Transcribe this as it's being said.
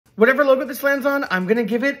Whatever logo this lands on, I'm gonna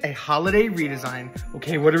give it a holiday redesign.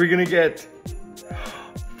 Okay, what are we gonna get?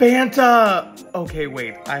 Fanta! Okay,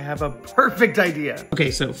 wait, I have a perfect idea.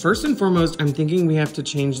 Okay, so first and foremost, I'm thinking we have to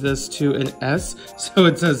change this to an S, so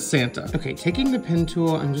it says Santa. Okay, taking the pen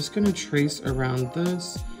tool, I'm just gonna trace around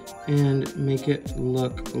this and make it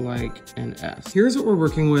look like an S. Here's what we're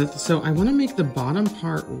working with. So I wanna make the bottom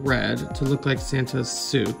part red to look like Santa's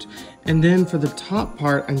suit. And then for the top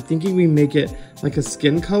part, I'm thinking we make it like a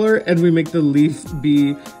skin color and we make the leaf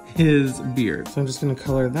be his beard. So I'm just gonna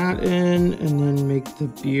color that in and then make the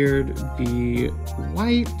beard be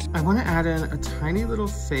white. I wanna add in a tiny little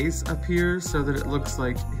face up here so that it looks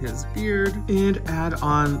like his beard and add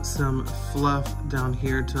on some fluff down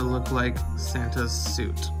here to look like Santa's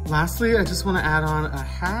suit. Lastly, I just wanna add on a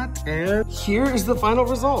hat and here is the final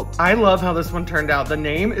result. I love how this one turned out. The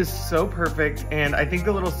name is so perfect and I think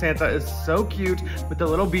the little Santa is so cute with the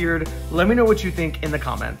little beard. Let me know what you think in the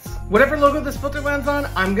comments. Whatever logo this filter lands on,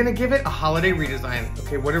 I'm gonna give it a holiday redesign.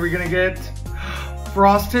 Okay, what are we gonna get?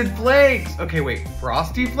 Frosted Flakes. Okay, wait,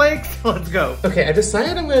 Frosty Flakes? Let's go. Okay, I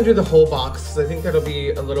decided I'm gonna do the whole box because I think that'll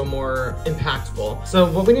be a little more impactful. So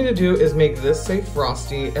what we need to do is make this say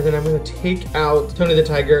Frosty, and then I'm gonna take out Tony the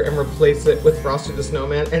Tiger and replace it with Frosty the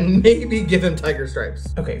Snowman and maybe give him tiger stripes.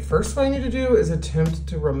 Okay, first what I need to do is attempt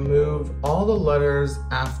to remove all the letters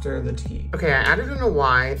after the T. Okay, I added in a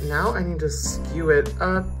Y. Now I need to skew it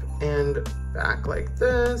up and back like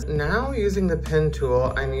this. Now using the pen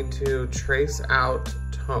tool, I need to trace out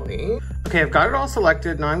Tony. Okay, I've got it all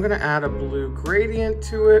selected. Now I'm gonna add a blue gradient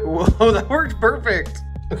to it. Whoa, that worked perfect.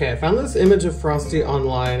 Okay, I found this image of Frosty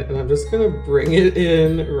online and I'm just gonna bring it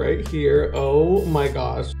in right here. Oh my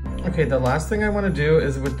gosh. Okay, the last thing I wanna do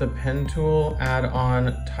is with the pen tool, add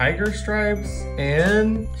on tiger stripes,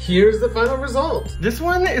 and here's the final result. This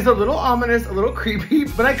one is a little ominous, a little creepy,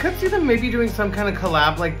 but I could see them maybe doing some kind of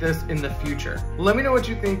collab like this in the future. Let me know what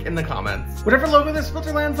you think in the comments. Whatever logo this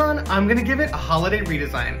filter lands on, I'm gonna give it a holiday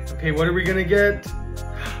redesign. Okay, what are we gonna get?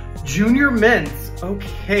 Junior Mints.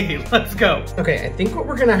 Okay, let's go. Okay, I think what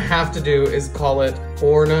we're gonna have to do is call it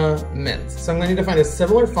ornaments. So I'm gonna need to find a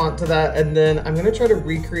similar font to that, and then I'm gonna try to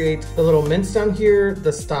recreate the little mints down here,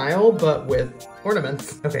 the style, but with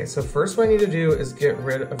ornaments. Okay, so first what I need to do is get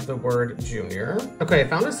rid of the word junior. Okay, I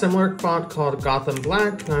found a similar font called Gotham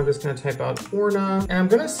Black. Now I'm just gonna type out Orna, and I'm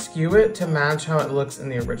gonna skew it to match how it looks in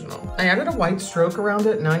the original. I added a white stroke around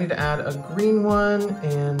it. Now I need to add a green one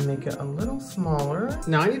and make it a little smaller.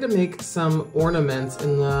 Now I need to make some ornaments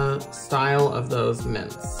in the style of those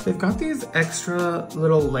mints. They've got these extra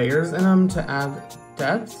little layers in them to add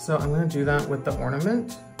depth, so I'm gonna do that with the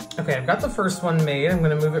ornament. Okay, I've got the first one made. I'm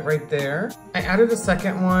gonna move it right there. I added a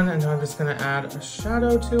second one, and now I'm just gonna add a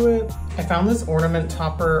shadow to it. I found this ornament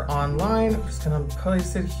topper online. I'm just gonna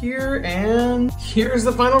place it here, and here's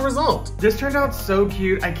the final result. This turned out so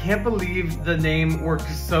cute. I can't believe the name worked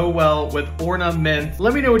so well with ornament.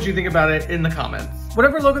 Let me know what you think about it in the comments.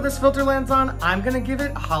 Whatever logo this filter lands on, I'm gonna give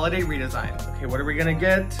it a holiday redesign. Okay, what are we gonna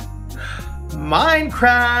get?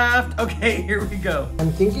 Minecraft. Okay, here we go.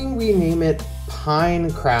 I'm thinking we name it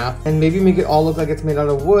Pinecraft and maybe make it all look like it's made out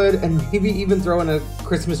of wood and maybe even throw in a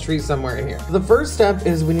Christmas tree somewhere in here. The first step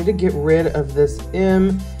is we need to get rid of this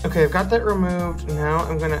M. Okay, I've got that removed. Now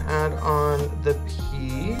I'm gonna add on the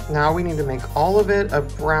P. Now we need to make all of it a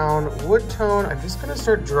brown wood tone. I'm just gonna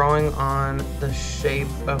start drawing on the shape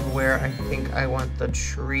of where I think I want the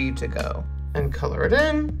tree to go and color it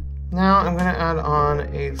in. Now I'm gonna add on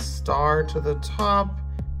a star to the top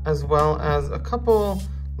as well as a couple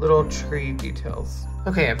little tree details.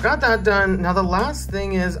 Okay, I've got that done. Now the last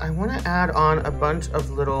thing is I wanna add on a bunch of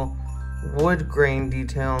little wood grain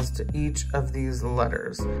details to each of these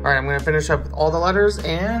letters. All right, I'm gonna finish up with all the letters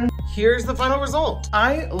and here's the final result.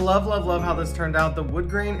 I love, love, love how this turned out. The wood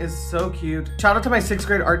grain is so cute. Shout out to my 6th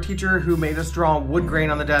grade art teacher who made us draw wood grain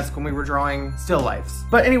on the desk when we were drawing still lifes.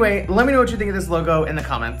 But anyway, let me know what you think of this logo in the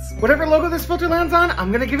comments. Whatever logo this filter lands on,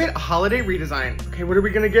 I'm gonna give it a holiday redesign. Okay, what are we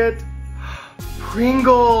gonna get?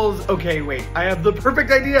 Pringles. Okay, wait, I have the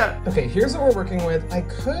perfect idea. Okay, here's what we're working with. I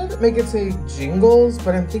could make it say Jingles,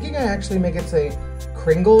 but I'm thinking I actually make it say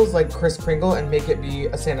Kringles, like Kris Kringle, and make it be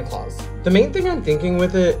a Santa Claus. The main thing I'm thinking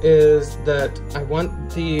with it is that I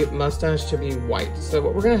want the mustache to be white. So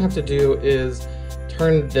what we're gonna have to do is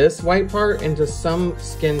turn this white part into some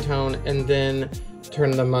skin tone and then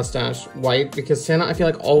turn the mustache white because Santa, I feel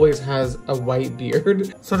like, always has a white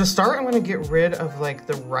beard. So to start, I'm gonna get rid of like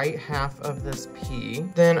the right half of this P.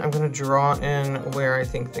 Then I'm gonna draw in where I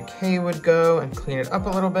think the K would go and clean it up a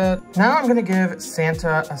little bit. Now I'm gonna give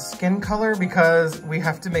Santa a skin color because we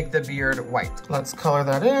have to make the beard white. Let's color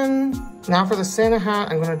that in. Now for the Santa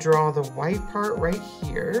hat, I'm gonna draw the white part right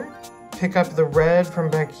here. Pick up the red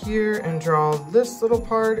from back here and draw this little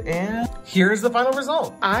part, and here's the final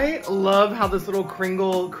result. I love how this little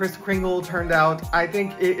Kris Kringle turned out. I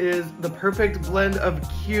think it is the perfect blend of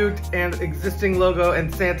cute and existing logo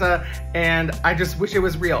and Santa, and I just wish it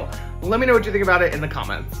was real. Let me know what you think about it in the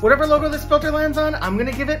comments. Whatever logo this filter lands on, I'm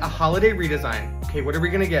gonna give it a holiday redesign. Okay, what are we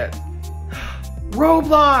gonna get?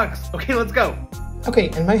 Roblox! Okay, let's go.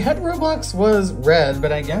 Okay, in my head Roblox was red,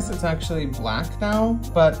 but I guess it's actually black now.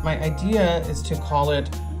 But my idea is to call it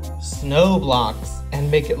Snowblocks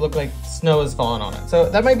and make it look like snow is falling on it. So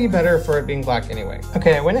that might be better for it being black anyway.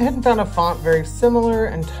 Okay, I went ahead and found a font very similar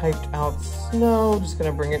and typed out snow. Just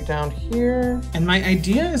gonna bring it down here. And my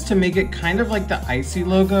idea is to make it kind of like the icy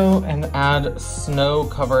logo and add snow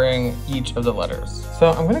covering each of the letters.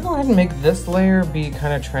 So I'm gonna go ahead and make this layer be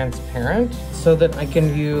kind of transparent so that I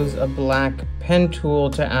can use a black pen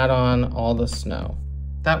tool to add on all the snow.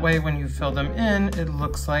 That way when you fill them in, it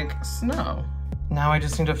looks like snow. Now I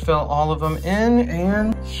just need to fill all of them in,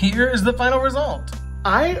 and here is the final result.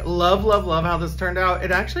 I love, love, love how this turned out.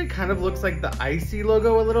 It actually kind of looks like the icy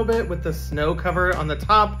logo a little bit with the snow cover on the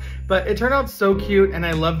top, but it turned out so cute and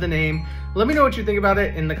I love the name. Let me know what you think about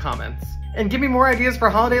it in the comments. And give me more ideas for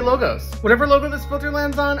holiday logos. Whatever logo this filter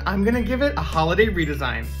lands on, I'm gonna give it a holiday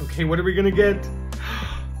redesign. Okay, what are we gonna get?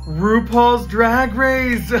 RuPaul's Drag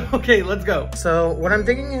Race. Okay, let's go. So what I'm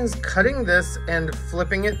thinking is cutting this and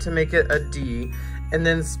flipping it to make it a D, and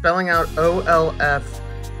then spelling out OLF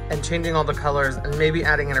and changing all the colors and maybe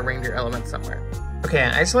adding in a reindeer element somewhere. Okay,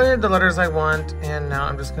 I isolated the letters I want, and now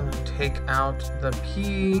I'm just gonna take out the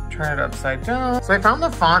P, turn it upside down. So I found the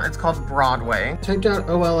font, it's called Broadway. Typed out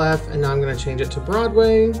OLF, and now I'm gonna change it to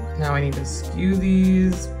Broadway. Now I need to skew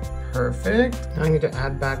these. Perfect. Now I need to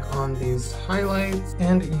add back on these highlights,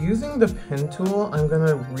 and using the pen tool, I'm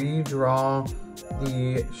gonna redraw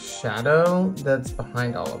the shadow that's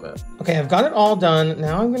behind all of it. Okay, I've got it all done.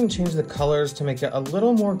 Now I'm gonna change the colors to make it a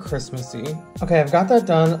little more Christmassy. Okay, I've got that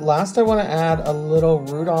done. Last, I wanna add a little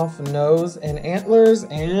Rudolph nose and antlers,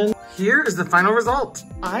 and here is the final result.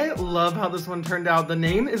 I love how this one turned out. The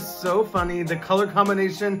name is so funny. The color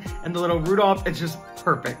combination and the little Rudolph, it's just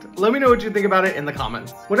perfect. Let me know what you think about it in the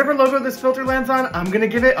comments. Whatever logo this filter lands on, I'm gonna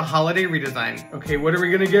give it a holiday redesign. Okay, what are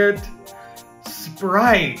we gonna get?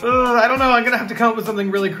 Sprite. I don't know, I'm gonna have to come up with something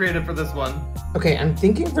really creative for this one. Okay, I'm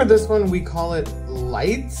thinking for this one, we call it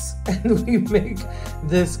lights, and we make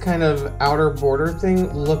this kind of outer border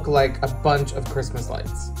thing look like a bunch of Christmas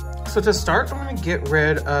lights. So to start, I'm gonna get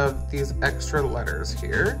rid of these extra letters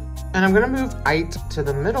here. And I'm gonna move "ite" to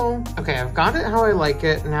the middle. Okay, I've got it how I like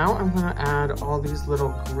it. Now I'm gonna add all these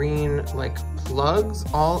little green like plugs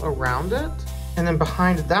all around it. And then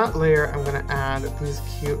behind that layer, I'm gonna add these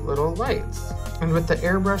cute little lights. And with the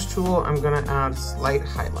airbrush tool, I'm gonna add slight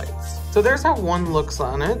highlights. So there's how one looks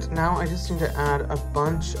on it. Now I just need to add a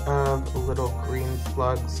bunch of little green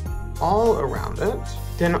plugs all around it.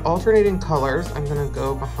 Then alternating colors, I'm gonna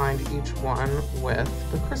go behind each one with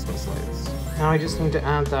the Christmas lights. Now I just need to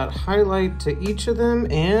add that highlight to each of them,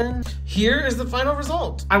 and here is the final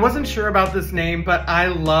result. I wasn't sure about this name, but I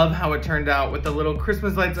love how it turned out with the little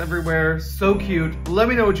Christmas lights everywhere. So cute. Let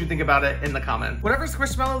me know what you think about it in the comments. Whatever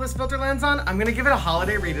squishmallow this filter lands on, I'm gonna give it a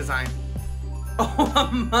holiday redesign. Oh,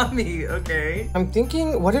 a mummy, okay. I'm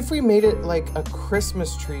thinking, what if we made it like a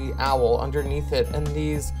Christmas tree owl underneath it, and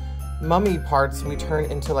these mummy parts we turn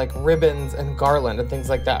into like ribbons and garland and things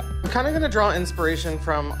like that. I'm kind of gonna draw inspiration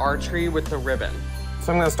from our tree with the ribbon.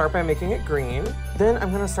 So I'm gonna start by making it green. Then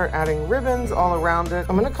I'm gonna start adding ribbons all around it.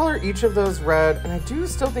 I'm gonna color each of those red, and I do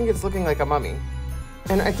still think it's looking like a mummy.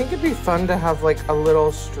 And I think it'd be fun to have like a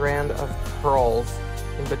little strand of pearls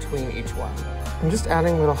in between each one. I'm just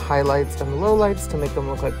adding little highlights and lowlights to make them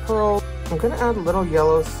look like pearls. I'm gonna add little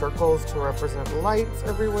yellow circles to represent lights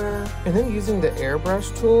everywhere. And then using the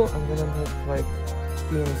airbrush tool, I'm gonna make like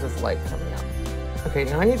beams of light coming out. Okay,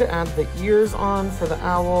 now I need to add the ears on for the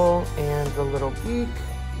owl and the little beak.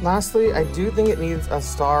 Lastly, I do think it needs a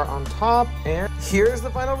star on top, and here's the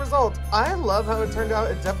final result. I love how it turned out.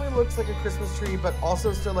 It definitely looks like a Christmas tree, but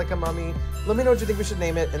also still like a mummy. Let me know what you think we should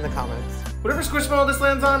name it in the comments. Whatever squishmallow this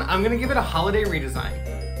lands on, I'm gonna give it a holiday redesign.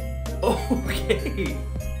 Okay.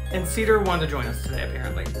 And Cedar wanted to join us today,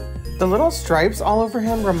 apparently. The little stripes all over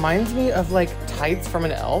him reminds me of like tights from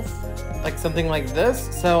an elf. like something like this.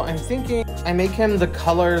 So I'm thinking I make him the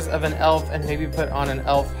colors of an elf and maybe put on an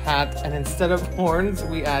elf hat, and instead of horns,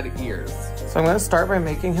 we add ears. So I'm gonna start by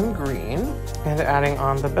making him green and adding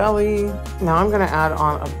on the belly. Now I'm gonna add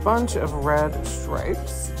on a bunch of red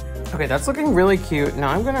stripes. Okay, that's looking really cute. Now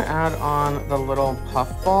I'm gonna add on the little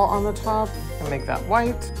puff ball on the top and make that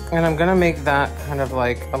white. And I'm gonna make that kind of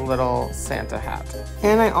like a little Santa hat.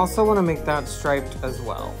 And I also wanna make that striped as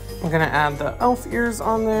well. I'm gonna add the elf ears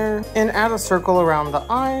on there and add a circle around the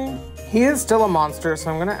eye. He is still a monster,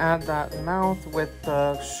 so I'm gonna add that mouth with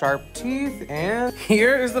the sharp teeth, and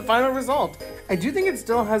here is the final result. I do think it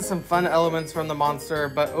still has some fun elements from the monster,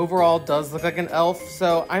 but overall does look like an elf,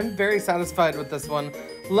 so I'm very satisfied with this one.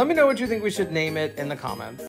 Let me know what you think we should name it in the comments.